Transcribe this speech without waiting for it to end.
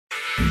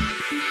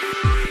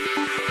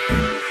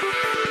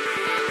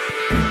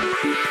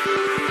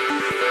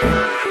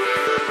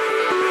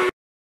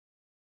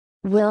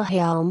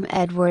Wilhelm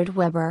Eduard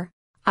Weber,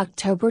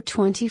 October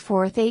 24,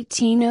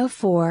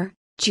 1804,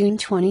 June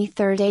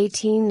 23,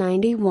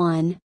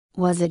 1891,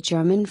 was a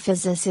German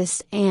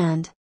physicist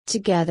and,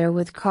 together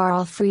with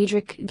Carl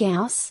Friedrich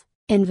Gauss,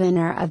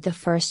 inventor of the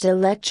first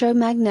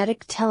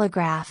electromagnetic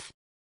telegraph.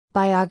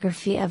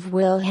 Biography of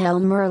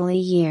Wilhelm. Early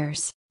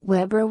years.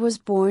 Weber was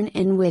born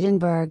in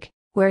Wittenberg,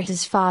 where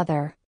his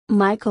father,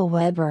 Michael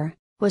Weber,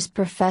 was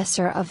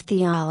professor of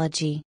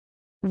theology.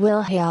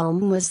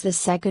 Wilhelm was the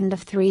second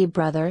of three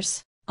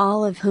brothers,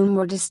 all of whom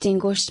were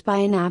distinguished by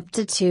an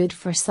aptitude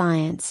for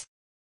science.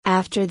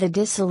 After the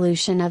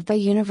dissolution of the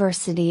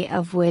University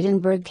of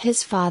Wittenberg,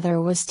 his father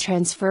was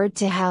transferred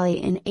to Halle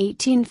in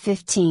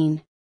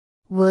 1815.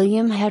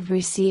 William had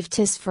received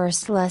his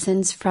first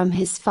lessons from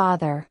his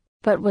father,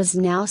 but was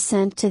now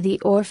sent to the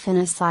Orphan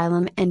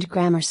Asylum and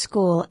grammar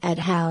school at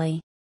Halle.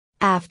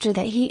 After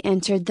that he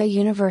entered the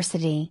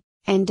university,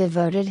 and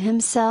devoted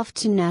himself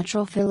to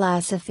natural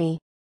philosophy.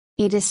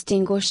 He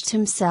distinguished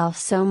himself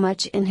so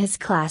much in his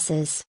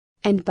classes,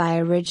 and by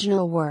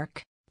original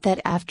work,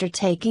 that after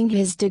taking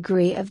his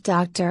degree of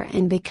doctor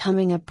and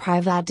becoming a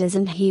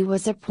Privatdozent he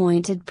was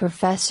appointed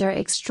Professor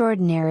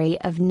Extraordinary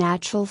of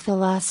Natural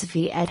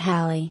Philosophy at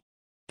Halle.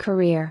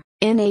 Career.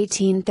 In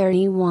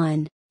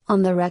 1831,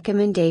 on the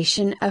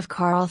recommendation of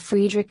Carl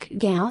Friedrich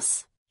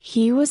Gauss,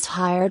 he was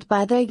hired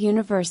by the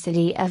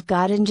University of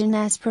Göttingen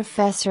as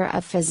Professor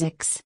of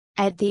Physics,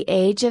 at the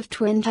age of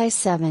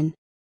 27.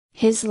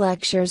 His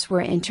lectures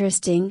were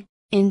interesting,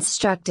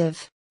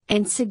 instructive,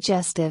 and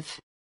suggestive.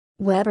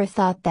 Weber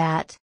thought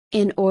that,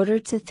 in order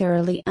to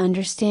thoroughly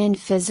understand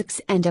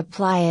physics and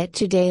apply it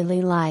to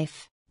daily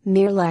life,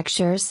 mere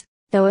lectures,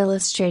 though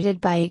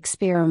illustrated by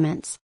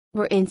experiments,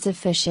 were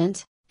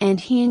insufficient, and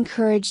he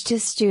encouraged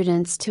his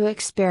students to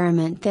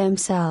experiment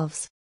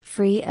themselves,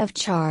 free of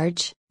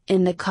charge,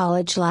 in the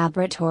college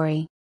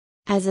laboratory.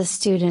 As a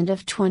student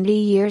of 20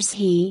 years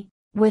he,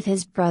 with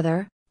his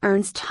brother,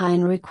 Ernst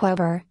Heinrich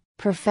Weber,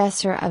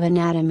 professor of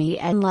anatomy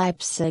at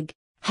Leipzig,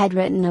 had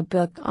written a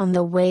book on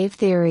the wave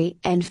theory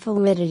and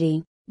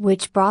fluidity,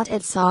 which brought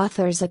its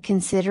authors a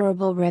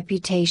considerable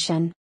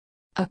reputation.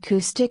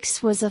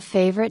 Acoustics was a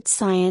favorite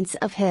science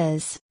of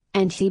his,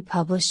 and he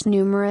published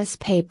numerous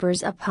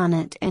papers upon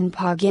it in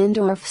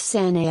Poggendorf's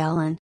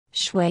Annalen,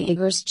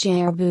 Schweigers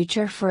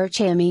Jahrbucher für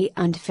Chemie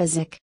und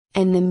Physik,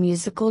 and the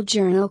musical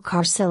journal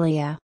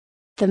Carcilia.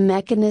 The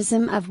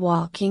mechanism of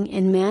walking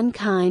in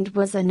mankind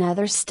was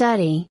another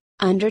study,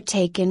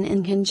 undertaken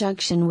in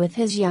conjunction with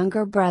his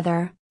younger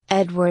brother,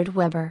 Eduard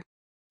Weber.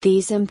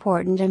 These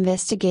important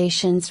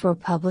investigations were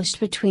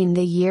published between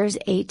the years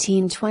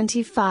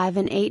 1825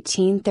 and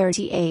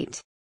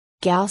 1838.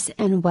 Gauss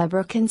and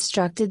Weber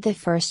constructed the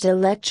first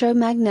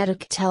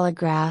electromagnetic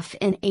telegraph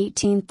in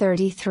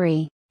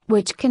 1833,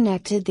 which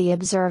connected the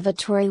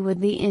observatory with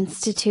the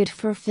Institute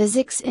for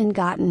Physics in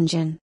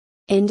Göttingen.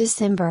 In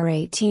December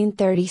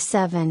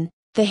 1837,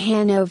 the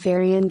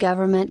Hanoverian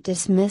government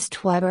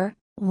dismissed Weber,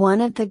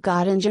 one of the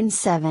Göttingen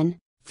Seven,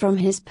 from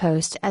his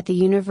post at the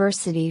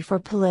university for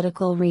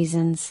political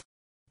reasons.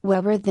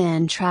 Weber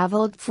then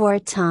traveled for a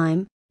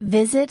time,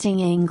 visiting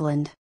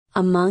England,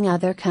 among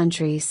other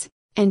countries,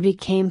 and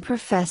became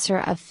professor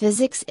of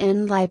physics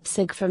in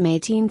Leipzig from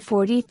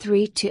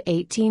 1843 to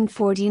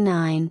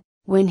 1849,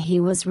 when he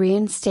was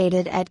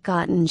reinstated at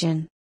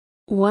Göttingen.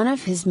 One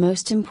of his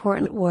most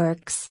important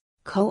works,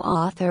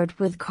 co-authored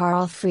with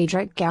Carl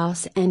Friedrich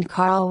Gauss and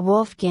Carl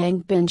Wolfgang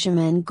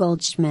Benjamin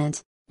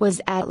Goldschmidt,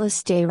 was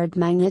Atlas der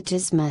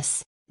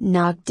Magnetismus,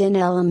 nach den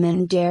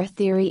Elementen der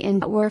Theorie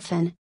in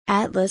Orphan,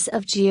 Atlas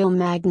of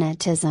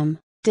Geomagnetism,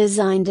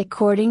 designed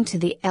according to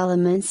the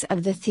elements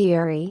of the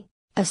theory,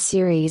 a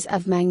series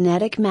of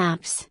magnetic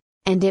maps,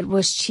 and it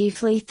was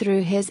chiefly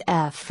through his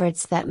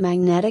efforts that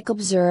magnetic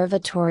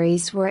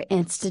observatories were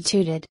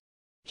instituted.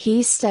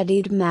 He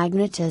studied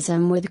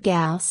magnetism with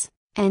Gauss,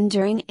 and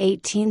during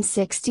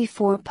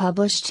 1864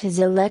 published his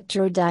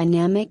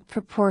electrodynamic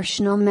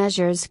proportional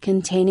measures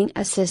containing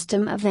a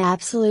system of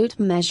absolute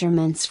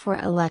measurements for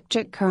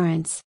electric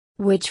currents,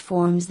 which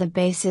forms the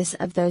basis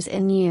of those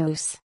in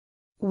use.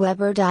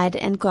 Weber died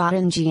in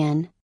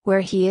Göttingen,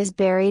 where he is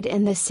buried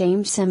in the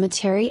same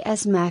cemetery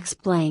as Max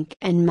Planck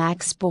and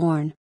Max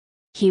Born.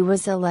 He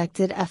was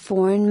elected a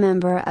foreign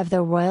member of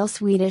the Royal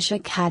Swedish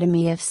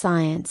Academy of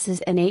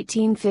Sciences in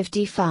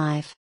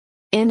 1855.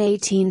 In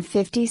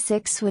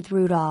 1856 with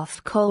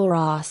Rudolf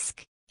Kohlrausch,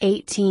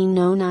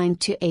 1809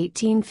 to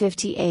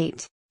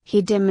 1858,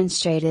 he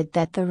demonstrated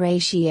that the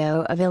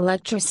ratio of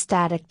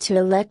electrostatic to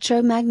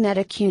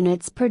electromagnetic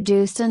units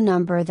produced a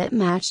number that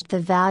matched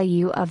the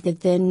value of the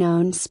then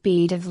known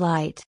speed of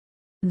light.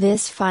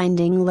 This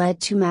finding led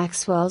to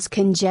Maxwell's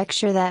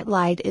conjecture that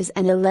light is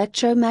an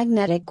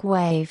electromagnetic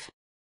wave.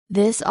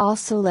 This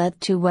also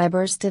led to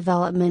Weber's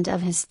development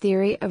of his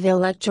theory of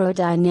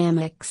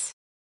electrodynamics.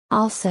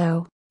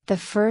 Also, the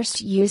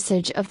first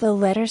usage of the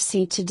letter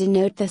C to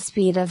denote the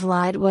speed of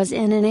light was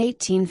in an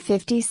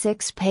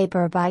 1856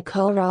 paper by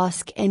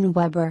Kohlrausch and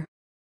Weber.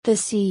 The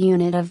C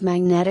unit of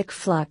magnetic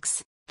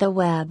flux, the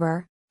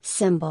Weber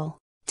symbol,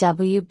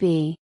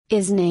 WB,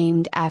 is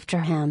named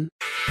after him.